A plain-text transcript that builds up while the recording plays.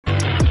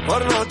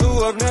वरना तू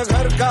अपने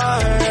घर का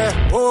है।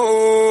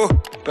 ओ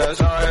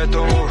पैसा है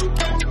तो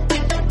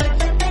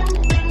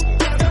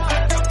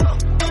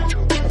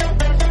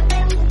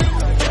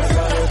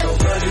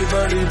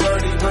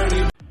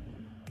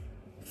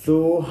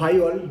So hi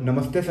all,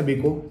 namaste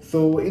sabhi ko.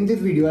 So in this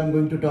video I am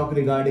going to talk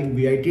regarding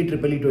VITEEE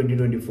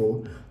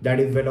 2024, that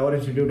is Vellore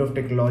Institute of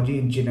Technology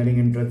Engineering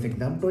Entrance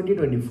Exam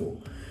 2024.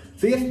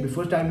 So yes,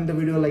 before starting the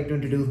video I like to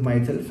introduce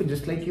myself.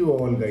 Just like you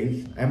all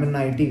guys, I am an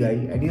IT guy,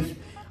 and yes,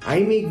 I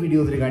make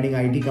videos regarding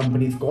IT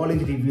companies,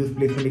 college reviews,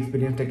 placement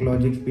experience,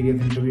 technology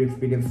experience, interview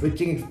experience,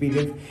 switching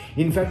experience,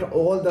 in fact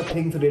all the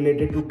things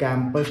related to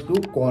campus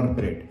to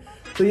corporate.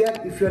 So yeah,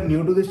 if you are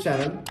new to this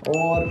channel,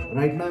 or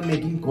right now I'm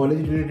making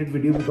college related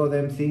video because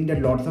I'm seeing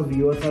that lots of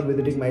viewers are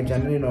visiting my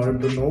channel in order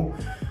to know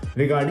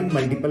regarding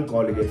multiple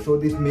colleges. So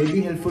this may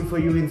be helpful for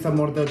you in some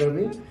or the other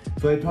way.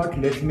 So I thought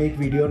let's make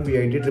video on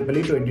VITEEE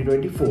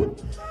 2024.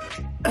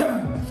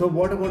 So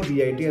what about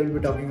VITEEE? I will be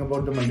talking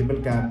about the multiple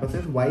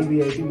campuses. Why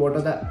VITEEE? What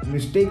are the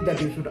mistakes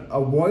that you should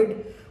avoid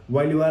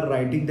while you are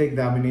writing the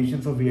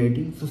examinations of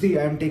VITEEE? So see,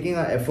 I am taking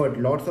a effort,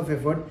 lots of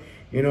effort,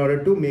 in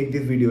order to make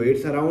this video.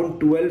 It's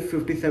around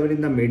 12:57 in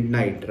the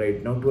midnight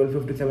right now.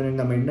 12:57 in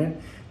the midnight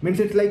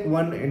means it's like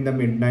 1 in the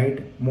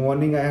midnight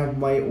morning. I have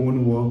my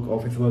own work,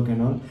 office work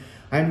and all.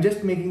 I'm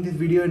just making this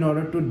video in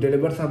order to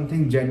deliver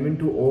something genuine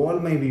to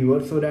all my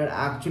viewers, so that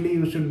actually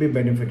you should be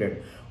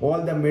benefited.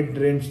 All the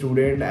mid-range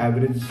student,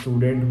 average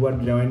student who are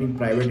joining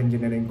private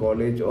engineering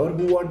college or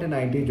who want an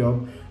IT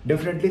job,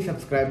 definitely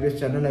subscribe this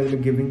channel. I will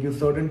be giving you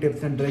certain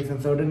tips and tricks and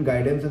certain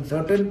guidance and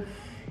certain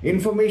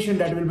information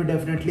that will be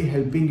definitely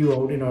helping you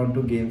out in order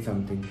to gain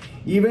something.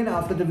 Even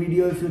after the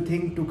video, if you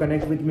think to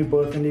connect with me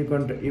personally,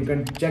 you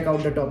can check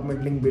out the top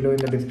link below in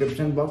the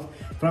description box.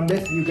 From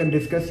this you can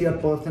discuss your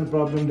personal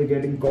problem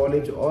regarding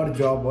college or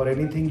job, or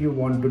anything you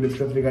want to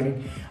discuss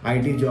regarding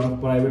IT job,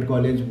 private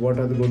college, what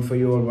are the good for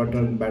you or what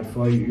are bad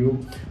for you.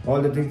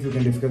 All the things you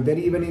can discuss there.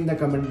 Even in the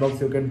comment box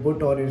you can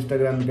put, or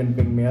Instagram you can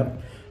ping me up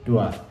to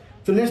ask.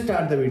 So let's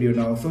start the video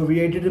now. So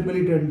VITEEE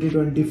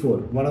 2024,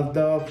 one of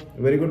the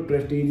very good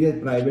prestigious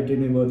private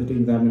university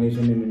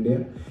examination in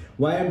India.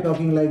 Why I'm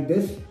talking like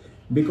this?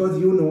 Because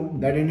you know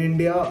that in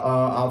India,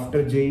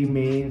 after JEE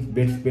mains,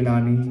 BITS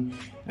Pilani,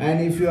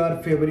 and if you are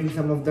favoring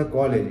some of the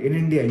college in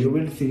India, you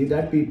will see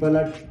that people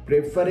are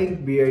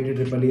preferring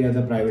VITEEE as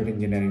a private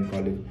engineering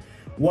college.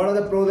 What are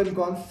the pros and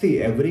cons? See,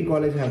 every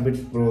college has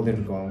its pros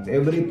and cons.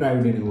 Every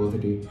private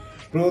university,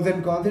 pros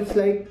and cons. It's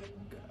like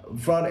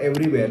for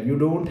everywhere. You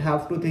don't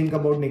have to think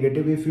about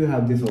negative if you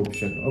have this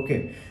option.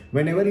 Okay,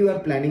 whenever you are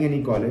planning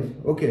any college,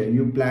 okay,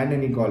 you plan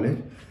any college,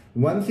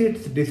 once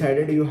it's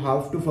decided, you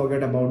have to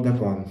forget about the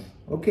cons.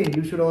 Okay,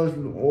 you should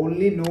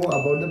only know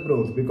about the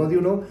pros, because you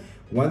know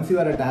once you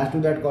are attached to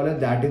that college,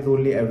 that is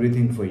only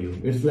everything for you.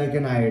 It's like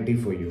an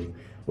IIT for you.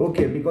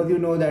 Okay, because you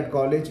know that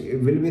college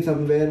will be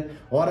somewhere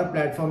or a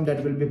platform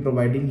that will be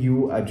providing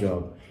you a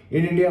job.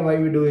 In India, why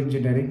we do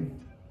engineering?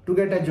 To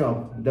get a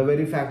job, the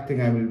very fact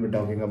thing I will be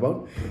talking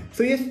about.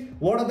 So yes,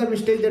 what are the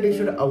mistakes that you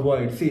should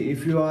avoid? See,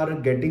 if you are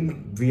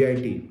getting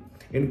VITEEE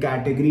in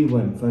category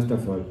 1, first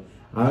of all,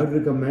 I would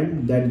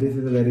recommend that this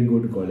is a very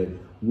good college.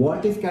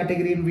 What is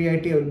category in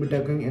VITEEE? I will be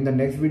talking in the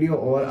next video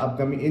or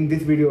upcoming, in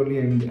this video only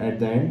at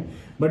the end.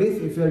 But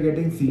if you are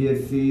getting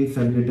CSC,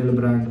 circuital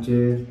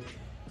branches,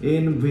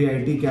 in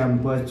VITEEE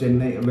campus,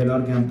 Chennai,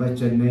 Vellore campus,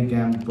 Chennai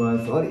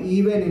campus, or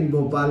even in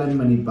Bhopal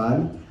and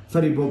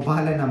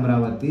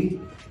Amravati,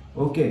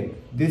 okay,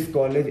 this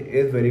college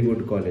is very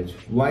good college.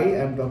 Why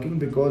I'm talking?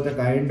 Because the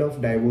kind of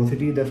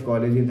diversity this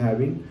college is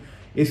having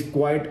is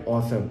quite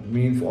awesome.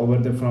 Means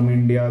from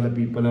India, the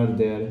people are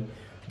there.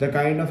 The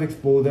kind of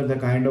exposure, the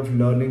kind of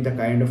learning, the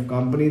kind of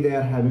company they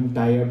are having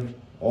tie-up,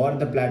 or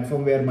the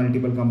platform where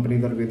multiple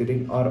companies are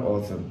visiting are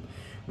awesome.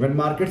 When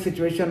market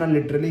situation are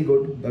literally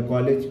good, the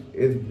college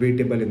is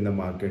beatable in the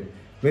market.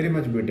 Very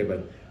much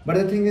beatable. But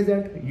the thing is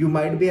that you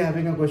might be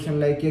having a question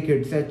like, ये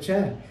kid से अच्छा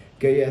है,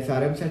 क्या ये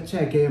SRM से अच्छा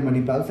है, क्या ये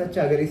मणिपाल से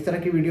अच्छा है? अगर इस तरह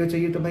की वीडियो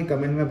चाहिए तो भाई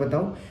कमेंट में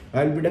बताओ.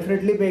 I will be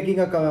definitely making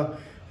a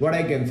what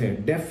I can say.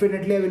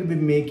 Definitely I will be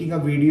making a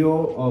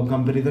video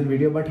comparison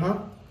video. But हाँ,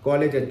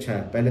 कॉलेज अच्छा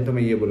है, पहले तो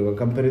मैं ये बोलूँगा.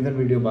 कंपैरिजन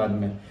वीडियो बाद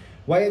में.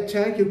 Why अच्छा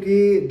है?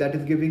 क्योंकि that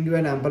is giving you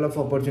an ample of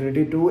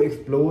opportunity to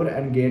explore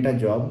and get a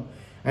job.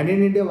 And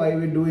in India, why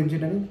we do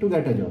engineering? To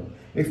get a job.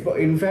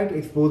 In fact,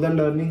 exposure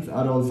learnings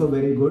are also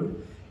very good.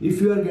 If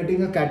you are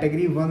getting a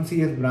category 1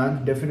 CS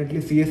branch,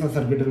 definitely CS or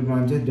circuital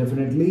branches,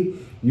 definitely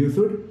you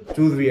should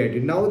choose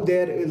VITEEE. Now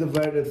there is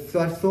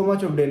so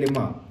much of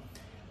dilemma,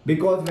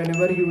 because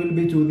whenever you will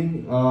be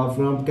choosing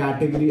from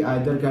category,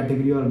 either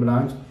category or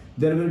branch,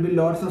 there will be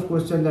lots of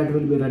questions that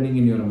will be running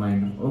in your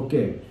mind.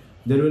 Okay,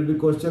 there will be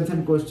questions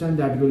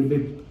that will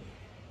be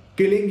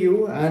killing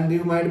you, and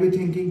you might be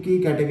thinking कि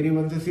category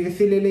 1 से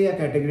CSC ले ले या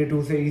category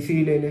 2 से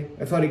EC ले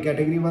ले, sorry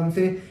category 1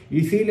 से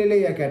EC ले ले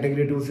या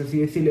कैटेगरी 2 से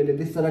CSC ले ले.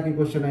 इस तरह की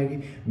क्वेश्चन आएगी.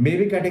 मे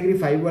भी कैटेगरी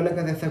 5 वाला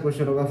का ऐसा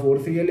क्वेश्चन होगा, 4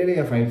 से ये ले ले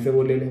या 5 से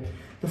वो ले ले.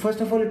 So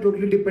first of all, it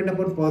totally depend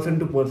upon person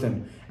to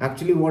person,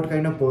 actually what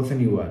kind of person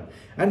you are.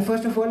 And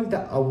first of all,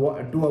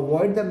 to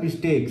avoid the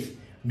mistakes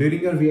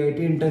during your VIT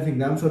entrance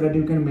exam so that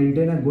you can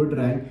maintain a good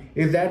rank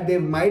is that they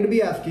might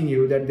be asking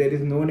you that there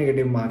is no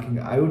negative marking.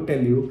 I would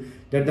tell you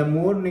that the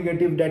more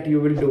negative that you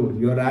will do,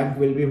 your rank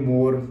will be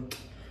more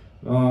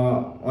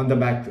on the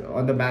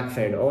back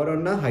side or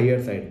on the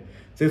higher side.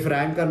 So if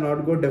rank are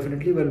not good,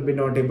 definitely will be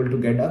not able to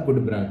get a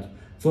good branch.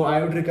 So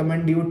I would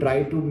recommend you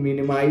try to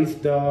minimize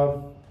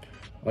the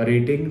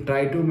rating,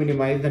 try to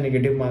minimize the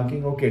negative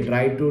marking. Okay,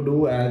 try to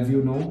do as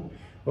you know.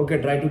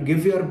 Okay, try to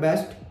give your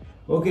best.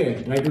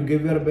 Okay, try to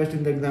give your best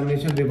in the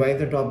examination, revise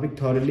the topic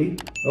thoroughly.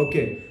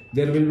 Okay,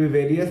 there will be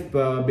various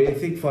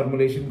basic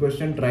formulation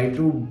question. Try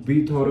to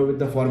be thorough with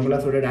the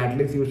formula so that at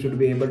least you should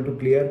be able to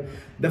clear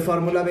the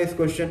formula based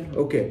question.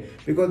 Okay,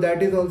 because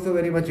that is also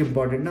very much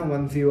important now.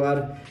 Once you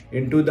are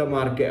into the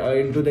market,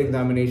 into the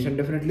examination,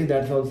 definitely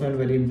that's also a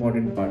very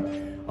important part.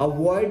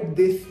 Avoid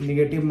this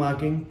negative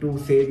marking to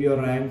save your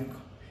rank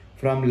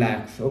from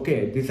lakhs.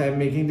 Okay, this I'm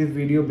making this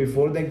video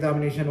before the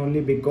examination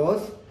only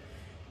because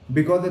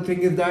the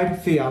thing is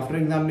that, see, after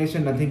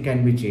examination nothing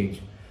can be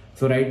changed.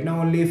 So right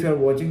now only, if you are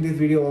watching this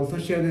video, also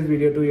share this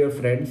video to your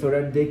friends so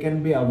that they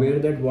can be aware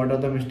that what are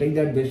the mistakes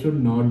that they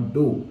should not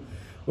do.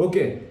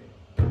 Okay,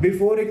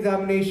 before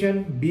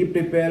examination, be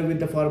prepared with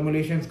the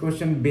formulations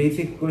question,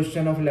 basic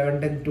question of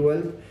 11th and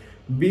 12th.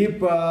 Be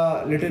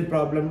little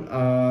problem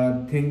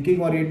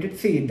thinking oriented.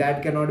 See,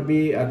 that cannot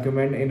be achieved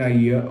in a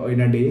year or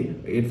in a day.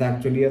 It's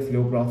actually a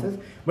slow process,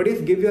 but yes,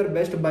 give your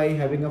best by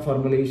having a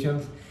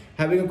formulations,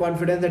 having a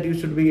confidence that you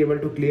should be able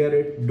to clear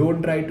it.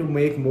 Don't try to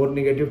make more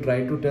negative,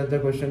 try to test the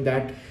question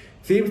that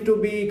seems to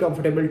be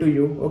comfortable to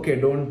you. Okay,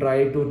 don't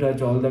try to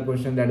touch all the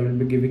questions that will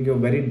be giving you a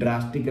very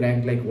drastic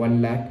rank like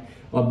 1 lakh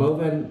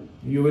above, and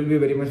you will be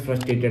very much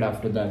frustrated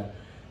after that.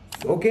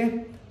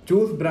 Okay,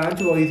 choose branch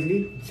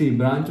wisely. See,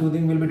 branch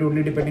choosing will be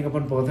totally depending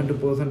upon person to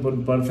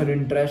person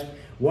interest,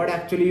 what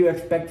actually you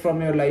expect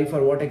from your life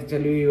or what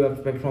actually you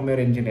expect from your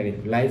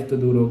engineering life. तो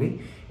दूर होगी,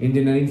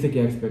 engineering से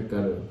क्या expect कर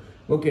रहे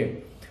हो. Okay,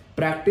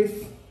 practice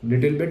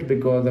little bit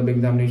because अब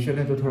examination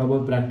है तो थोड़ा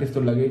बहुत practice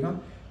तो लगेगा.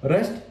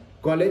 Rest,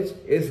 college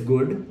is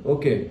good.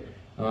 Okay,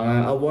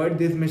 avoid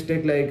this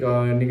mistake like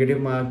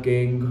negative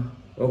marking.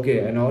 Okay,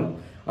 and all.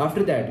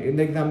 After that, in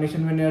the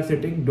examination when you are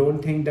sitting,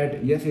 don't think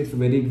that yes, it's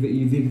very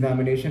easy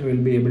examination, we'll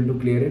be able to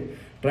clear it.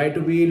 Try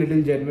to be a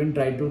little genuine,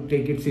 try to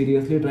take it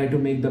seriously, try to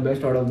make the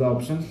best out of the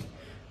options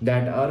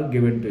that are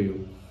given to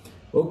you.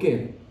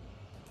 Okay,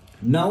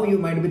 now you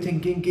might be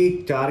thinking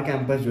कि 4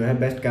 campus जो है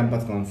best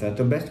campus कौन सा है.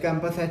 तो best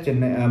campus है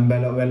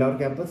Chennai, Vellore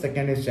campus.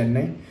 Second is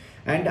Chennai,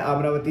 and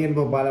Amravati and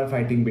Bhopal are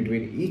fighting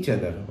between each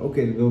other.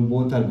 Okay, so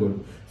both are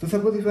good. So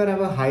suppose if you have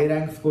a high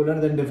rank scholar,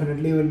 then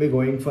definitely you will be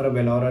going for a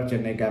Vellore or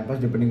Chennai campus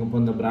depending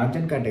upon the branch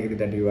and category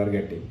that you are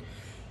getting.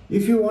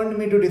 If you want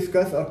me to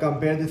discuss or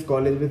compare this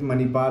college with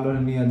Manipal or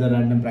any other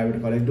random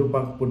private college, do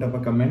put up a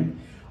comment.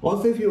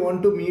 Also, if you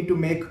want me to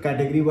make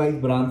category wise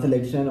branch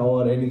selection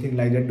or anything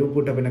like that, do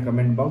put up in a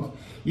comment box.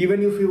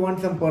 Even if you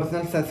want some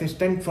personal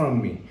assistant from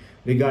me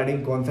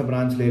regarding कौन सा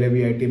branch ले ले,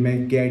 VIT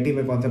में, KIT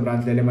में कौन सा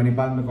branch ले ले,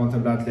 मणिपाल में कौन सा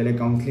ब्रांच ले ले,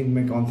 काउंसलिंग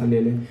में कौन सा ले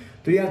ले,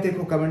 तो यार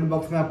देखो कमेंट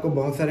बॉक्स में आपको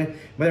बहुत सारे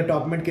मतलब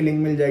टॉपमेट की लिंक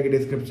मिल जाएगी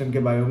डिस्क्रिप्शन के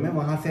बायो में,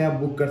 वहाँ से आप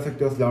बुक कर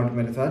सकते हो स्लॉट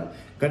मेरे साथ,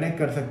 कनेक्ट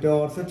कर सकते हो.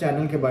 और सर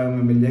चैनल के बायो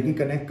में मिल जाएगी,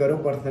 कनेक्ट करो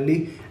personally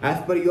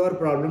as per your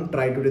problem.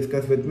 Try to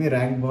discuss with me.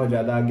 Rank बहुत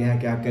ज़्यादा आ गया है,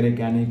 क्या करे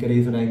क्या नहीं करे,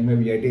 इस रैंक में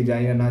VIT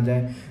जाए या ना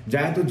जाए,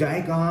 जाए तो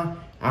जाए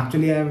कहाँ.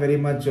 Actually, I am very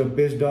much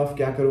pissed off.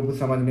 क्या करूँ कुछ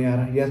समझ नहीं आ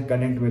रहा. Yes,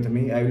 connect with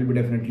me. I will be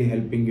definitely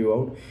helping you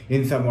out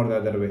in some or the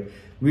other way.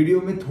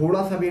 Video में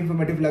थोड़ा सा भी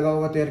इन्फॉर्मेटिव लगा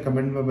होगा तो यार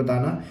कमेंट में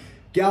बताना.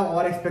 क्या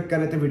और एक्सपेक्ट कर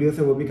रहे थे वीडियो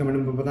से वो भी कमेंट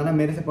में बताना.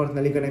 मेरे से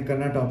पर्सनली कनेक्ट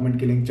करना, टॉपमेट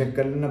की लिंक चेक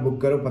कर लेना, बुक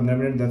करो. 15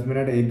 मिनट, 10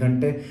 मिनट, 1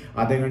 घंटे,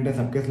 आधे घंटे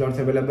सबके स्लॉट्स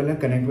अवेलेबल है.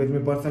 Connect with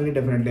me personally.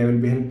 Definitely I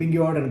will be helping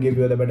you out and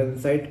give you the better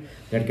insight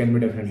that can be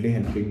definitely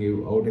helping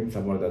you out in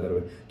सम और the other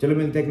way. चलो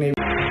मिलते हैं एक नई